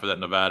starting time for that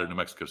Nevada, New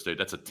Mexico State.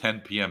 That's a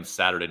 10 p.m.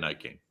 Saturday night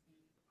game.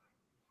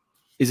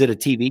 Is it a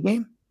TV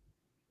game?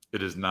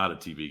 It is not a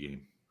TV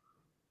game.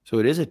 So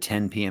it is a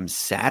 10 p.m.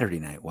 Saturday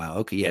night. Wow.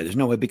 Okay. Yeah, there's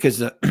no way because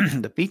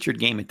the featured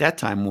game at that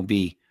time will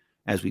be,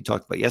 as we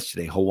talked about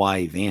yesterday,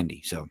 Hawaii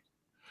Vandy. So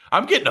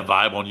I'm getting a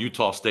vibe on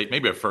Utah State,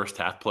 maybe a first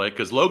half play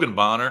because Logan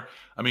Bonner,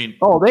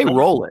 they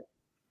roll it.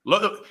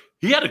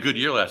 He had a good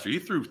year last year. He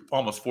threw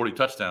almost 40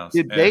 touchdowns.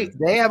 Dude,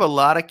 they have a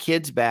lot of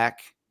kids back,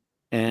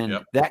 and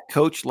that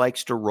coach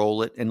likes to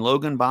roll it, and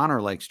Logan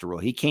Bonner likes to roll.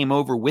 He came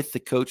over with the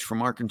coach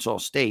from Arkansas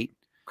State.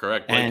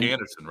 Correct. Blake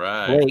Anderson,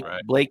 right.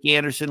 Blake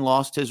Anderson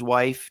lost his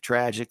wife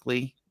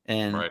tragically,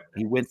 and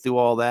he went through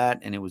all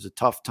that, and it was a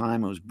tough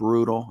time. It was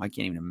brutal. I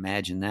can't even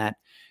imagine that.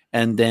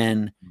 And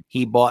then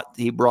he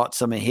brought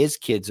some of his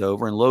kids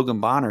over, and Logan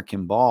Bonner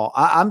can ball.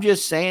 I'm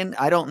just saying,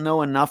 I don't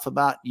know enough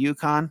about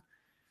UConn.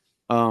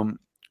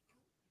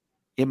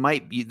 It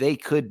might be they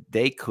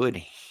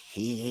could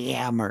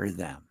hammer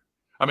them.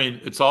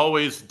 It's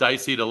always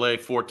dicey to lay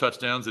 4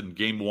 touchdowns in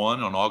game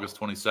 1 on August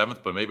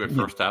 27th, but maybe a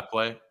first half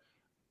play.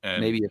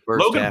 And maybe a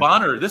first Logan half.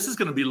 Bonner, this is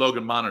going to be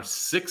Logan Bonner's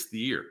 6th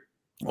year.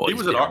 Well, he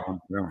was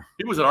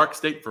at Ark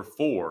State for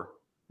 4.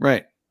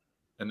 Right.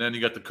 And then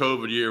you got the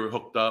COVID year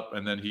hooked up,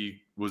 and then he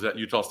was at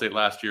Utah State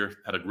last year,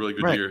 had a really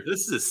good year.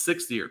 This is his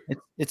 6th year.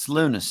 It's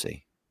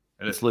lunacy.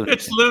 It's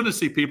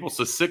lunacy, people.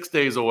 So 6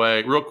 days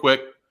away. Real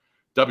quick,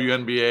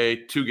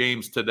 WNBA, 2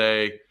 games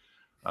today,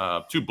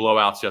 2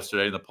 blowouts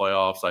yesterday in the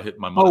playoffs. I hit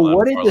my money line.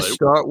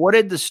 What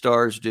did the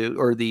Stars do,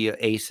 or the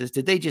Aces?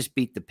 Did they just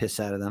beat the piss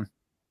out of them?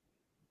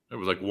 It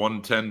was like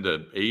 110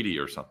 to 80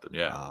 or something.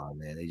 Yeah. Oh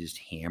man, they just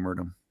hammered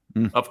them.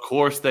 Of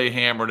course they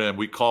hammered him.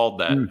 We called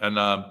that.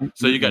 And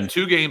so you got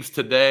 2 games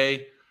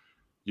today.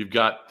 You've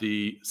got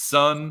the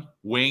Sun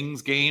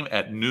Wings game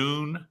at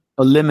noon.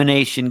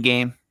 Elimination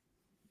game.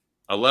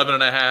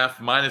 11.5,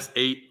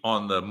 -8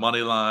 on the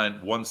money line,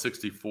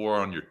 164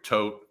 on your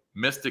tote.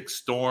 Mystics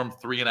Storm,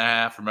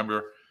 3.5.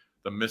 Remember,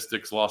 the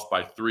Mystics lost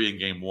by 3 in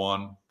game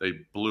 1. They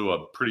blew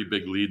a pretty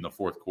big lead in the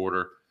fourth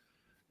quarter.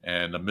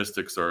 And the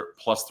Mystics are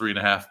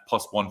 +3.5,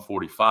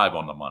 +145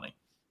 on the money.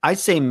 I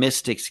say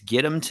Mystics,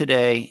 get them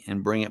today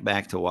and bring it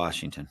back to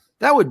Washington.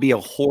 That would be a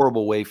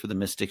horrible way for the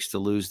Mystics to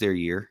lose their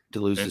year,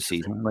 to lose the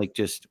season.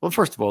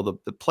 First of all, the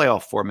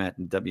playoff format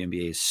in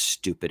WNBA is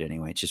stupid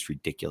anyway. It's just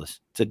ridiculous.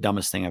 It's the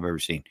dumbest thing I've ever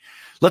seen.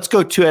 Let's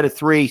go 2 out of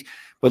 3,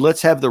 but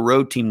let's have the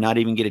road team not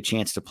even get a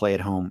chance to play at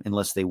home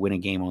unless they win a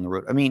game on the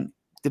road.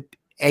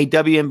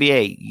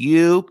 WNBA,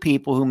 you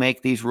people who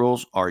make these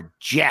rules are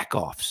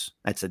jack-offs.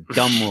 That's a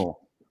dumb rule.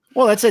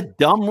 Well, that's a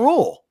dumb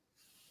rule.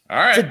 All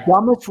right. It's the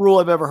dumbest rule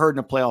I've ever heard in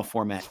a playoff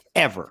format,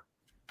 ever.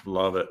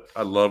 Love it.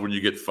 I love when you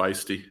get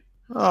feisty.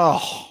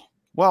 Oh,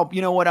 well,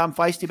 you know what I'm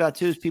feisty about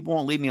too is people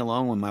won't leave me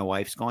alone when my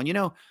wife's gone.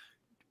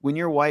 When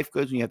your wife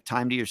goes and you have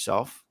time to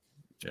yourself,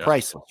 it's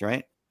priceless,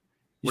 right?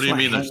 What do you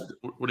mean?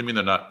 What do you mean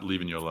they're not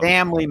leaving you alone?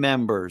 Family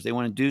members, they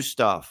want to do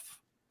stuff.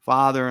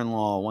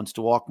 Father-in-law wants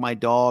to walk my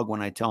dog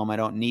when I tell him I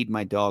don't need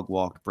my dog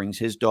walked. Brings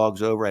his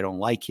dogs over. I don't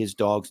like his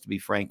dogs, to be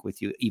frank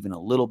with you, even a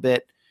little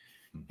bit.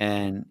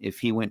 And if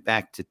he went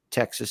back to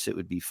Texas, it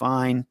would be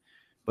fine.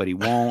 But he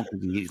won't.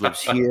 He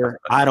lives here.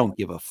 I don't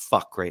give a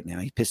fuck right now.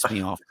 He pissed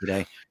me off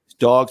today. His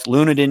dogs,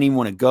 Luna didn't even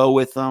want to go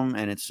with them.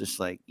 And it's just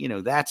like,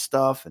 that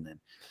stuff. And then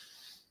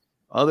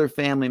other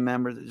family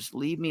members that just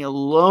leave me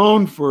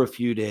alone for a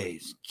few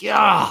days.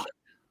 God.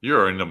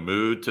 You're in the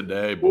mood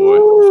today, boy.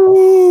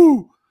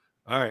 Ooh.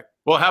 All right.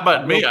 Well, how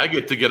about me? I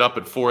get to get up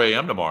at 4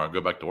 a.m. tomorrow and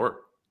go back to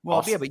work. Well,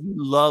 awesome. Yeah, but you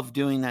love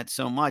doing that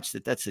so much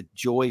that's a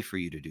joy for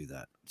you to do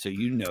that. So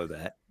you know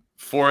that.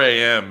 4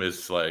 a.m.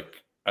 is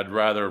like, I'd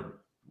rather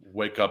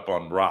wake up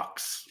on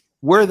rocks.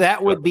 Where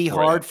that would be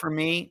hard for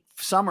me,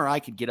 summer I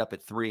could get up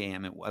at 3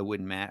 a.m. I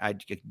wouldn't matter.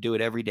 I'd do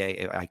it every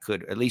day. I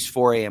could. At least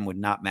 4 a.m. would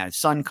not matter.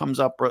 Sun comes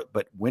up,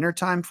 but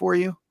wintertime for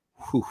you?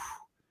 Whew.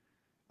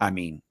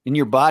 And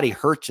your body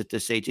hurts at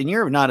this age. And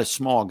you're not a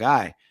small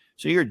guy.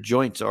 So your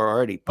joints are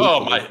already.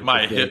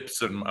 My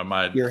hips and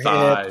my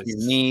thighs. Hips,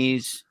 your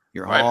knees,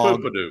 your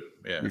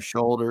your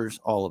shoulders,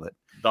 all of it.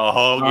 The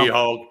hoggy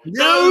hog.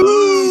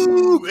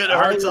 No, it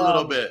hurts a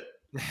little bit.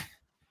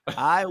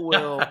 I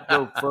will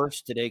go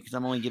first today because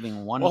I'm only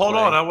giving one. Well, hold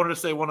on. I wanted to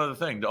say one other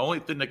thing. The only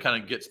thing that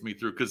kind of gets me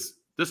through, because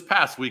this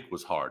past week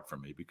was hard for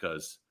me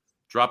because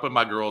dropping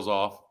my girls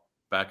off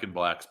back in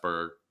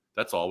Blacksburg,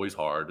 that's always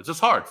hard. It's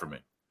just hard for me.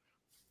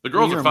 The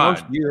girls are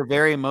fine. You're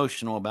very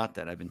emotional about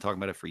that. I've been talking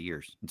about it for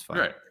years. It's fine.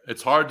 Right.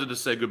 It's hard to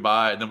just say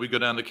goodbye, and then we go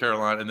down to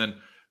Carolina, and then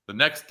the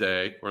next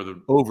day or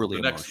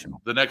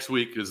the next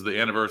week is the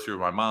anniversary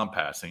of my mom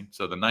passing.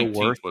 So the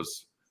 19th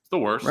was the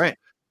worst. Right.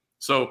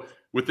 So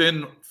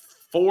within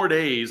 4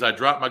 days, I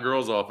dropped my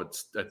girls off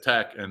at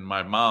Tech and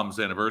my mom's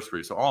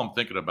anniversary. So all I'm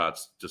thinking about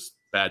is just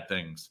bad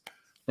things.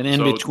 And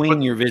in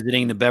between, you're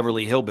visiting the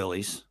Beverly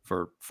Hillbillies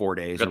for 4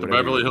 days. Got the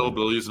Beverly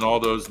Hillbillies and all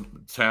those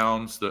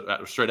towns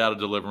that straight out of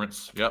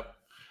Deliverance. Yep.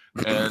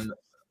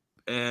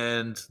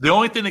 And the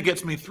only thing that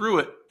gets me through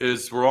it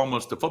is we're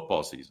almost to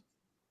football season.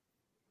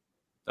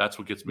 That's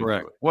what gets me through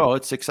it. Well,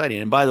 it's exciting.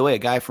 And by the way, a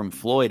guy from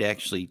Floyd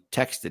actually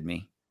texted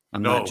me.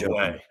 I'm not joking.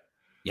 Way.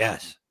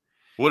 Yes.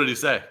 What did he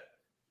say?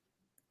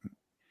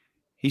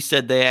 He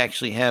said they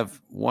actually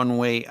have one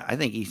way. I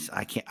think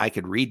I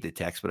could read the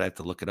text, but I have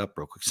to look it up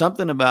real quick.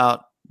 Something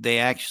about they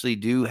actually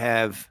do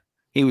have.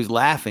 He was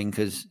laughing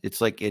because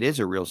it's like it is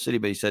a real city,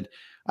 but he said,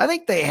 I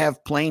think they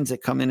have planes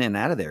that come in and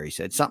out of there. He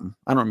said something.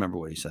 I don't remember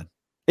what he said.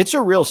 It's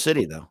a real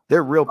city, though.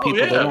 They're real people.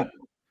 Yeah.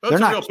 They're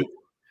not.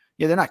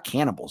 Yeah, they're not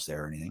cannibals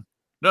there or anything.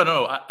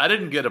 No. I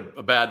didn't get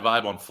a bad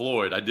vibe on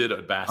Floyd. I did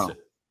at Bassett.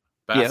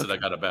 I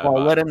got a bad vibe.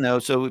 Well, let him know.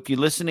 So if you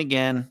listen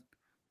again,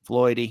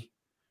 Floydy,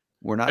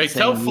 we're not. Hey,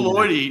 tell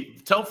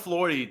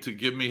Floydy to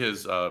give me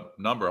his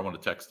number. I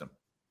want to text him.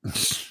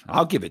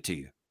 I'll give it to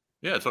you.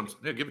 Yeah,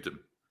 give it to me.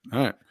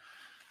 All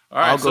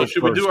right. So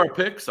should we do our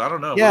picks? I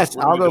don't know. Yes,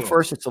 I'll go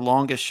first. It's the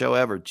longest show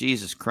ever.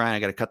 Jesus Christ, I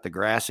got to cut the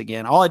grass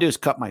again. All I do is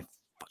cut my.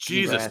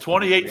 Jesus,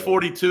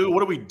 28:42.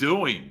 What are we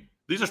doing?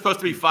 These are supposed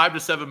to be 5 to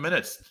 7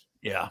 minutes.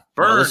 Yeah.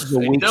 Burns,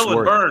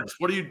 Dylan Burns,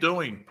 what are you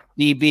doing?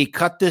 DB,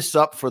 cut this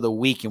up for the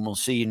week, and we'll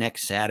see you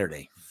next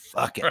Saturday.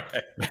 Fuck it.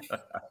 Right.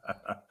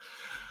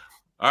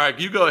 All right,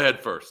 you go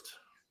ahead first.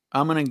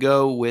 I'm going to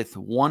go with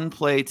one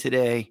play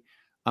today.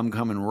 I'm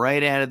coming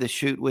right out of the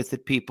chute with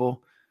it,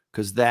 people,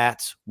 because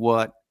that's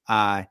what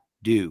I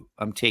do.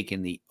 I'm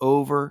taking the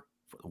over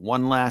for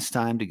one last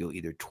time to go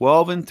either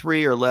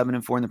 12-3 or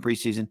 11-4 in the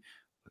preseason.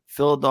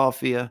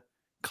 Philadelphia,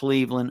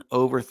 Cleveland,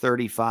 over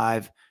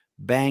 35.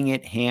 Bang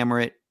it,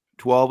 hammer it.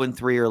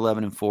 12-3 or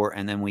 11-4,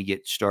 and then we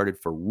get started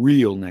for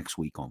real next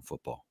week on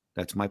football.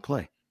 That's my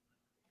play.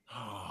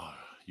 Oh,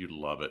 you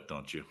love it,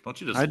 don't you?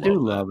 Don't you just? I do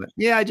love it.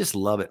 Yeah, I just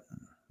love it.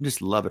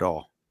 Just love it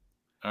all.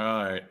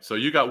 All right, so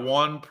you got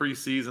one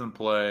preseason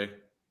play.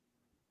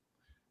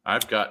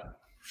 I've got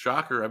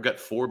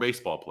 4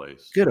 baseball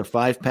plays. Good, a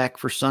 5-pack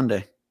for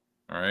Sunday.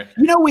 All right.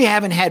 You know, we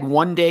haven't had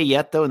one day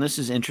yet, though, and this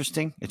is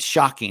interesting. It's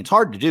shocking. It's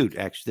hard to do,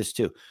 actually, this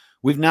too.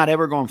 We've not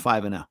ever gone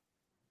 5-0.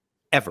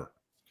 Ever.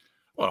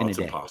 Well, it's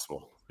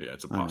impossible. Yeah,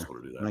 it's impossible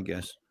to do that. I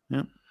guess.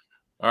 Yeah.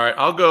 All right,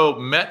 I'll go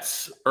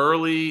Mets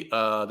early.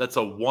 That's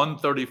a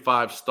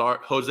 1:35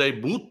 start.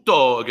 Jose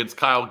Butto against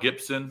Kyle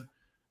Gibson.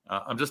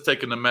 I'm just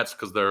taking the Mets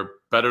because they're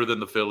better than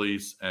the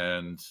Phillies,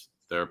 and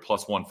they're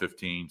plus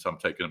 115, so I'm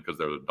taking them because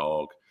they're the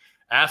dog.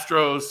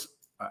 Astros,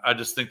 I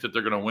just think that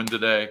they're going to win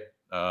today.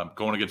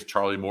 Going against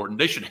Charlie Morton.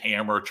 They should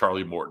hammer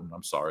Charlie Morton.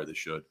 I'm sorry, they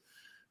should.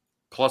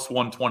 Plus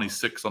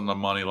 126 on the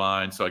money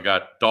line. So I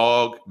got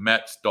dog,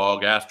 Mets,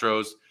 dog,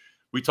 Astros.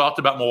 We talked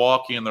about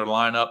Milwaukee and their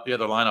lineup. Yeah,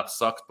 their lineup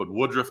sucks, but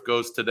Woodruff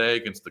goes today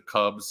against the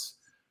Cubs,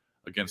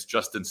 against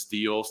Justin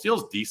Steele.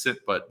 Steele's decent,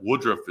 but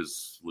Woodruff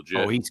is legit.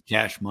 Oh, he's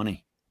cash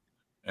money.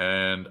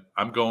 And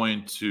I'm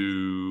going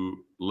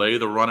to lay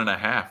the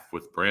 1.5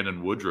 with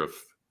Brandon Woodruff,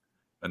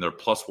 and they're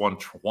plus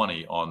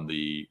 120 on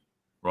the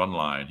run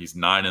line. He's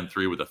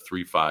 9-3 with a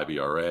 3.5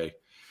 ERA.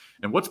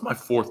 And what's my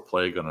fourth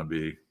play going to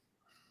be?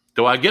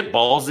 Do I get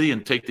ballsy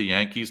and take the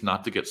Yankees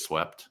not to get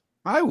swept?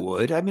 I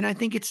would. I mean, I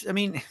think it's. I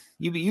mean,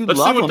 you Let's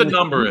love see what them. the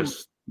number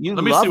is.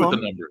 Let me see what the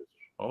number is.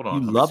 Hold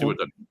on. You love them.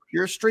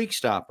 You're a streak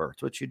stopper.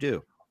 That's what you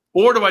do.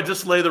 Or do I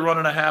just lay the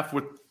 1.5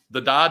 with the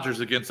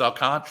Dodgers against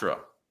Alcantara?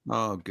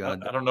 Oh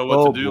God, I don't know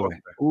what to do.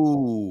 Boy.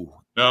 Ooh.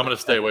 No, I'm going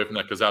to stay away from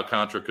that because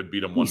Alcantara could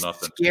beat them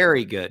 1-0.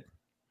 Scary good.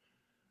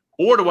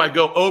 Or do I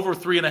go over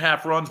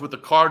 3.5 runs with the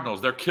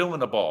Cardinals? They're killing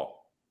the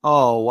ball.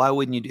 Oh, why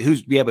wouldn't you?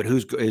 Who's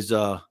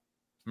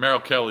Merrill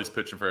Kelly's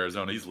pitching for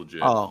Arizona. He's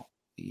legit. Oh,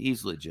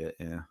 he's legit.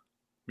 Yeah.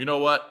 You know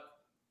what?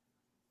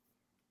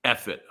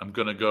 F it. I'm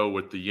going to go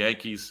with the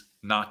Yankees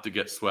not to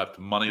get swept.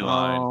 Money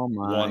line,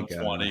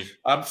 120. Gosh.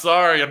 I'm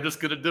sorry. I'm just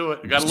going to do it.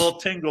 I got a little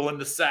tingle in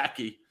the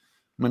sacky.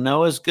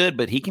 Manoah's good,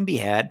 but he can be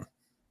had.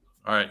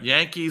 All right.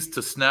 Yankees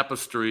to snap a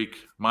streak,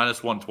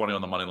 minus 120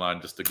 on the money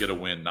line just to get a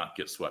win, not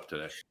get swept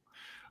today.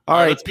 All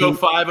right. Let's go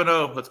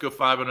 5-0. Let's go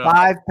 5-0.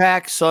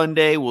 5-pack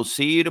Sunday. We'll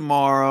see you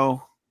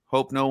tomorrow.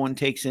 Hope no one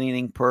takes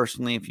anything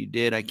personally. If you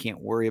did, I can't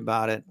worry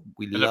about it.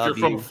 We love you. And if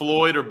you're from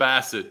Floyd or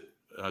Bassett,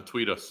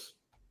 tweet us.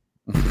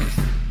 Peace.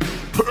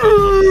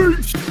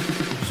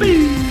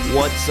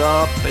 What's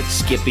up? It's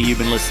Skippy. You've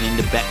been listening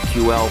to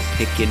BetQL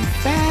Pickin'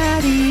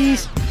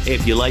 Fatties.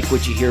 If you like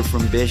what you hear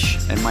from Bish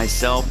and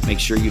myself, make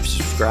sure you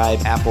subscribe.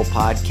 Apple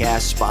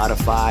Podcasts,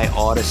 Spotify,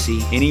 Odyssey,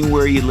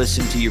 anywhere you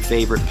listen to your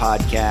favorite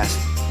podcast.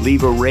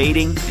 Leave a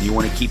rating, and you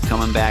want to keep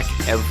coming back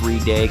every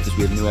day because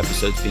we have new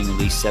episodes being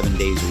released 7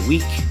 days a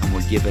week, and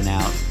we're giving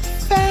out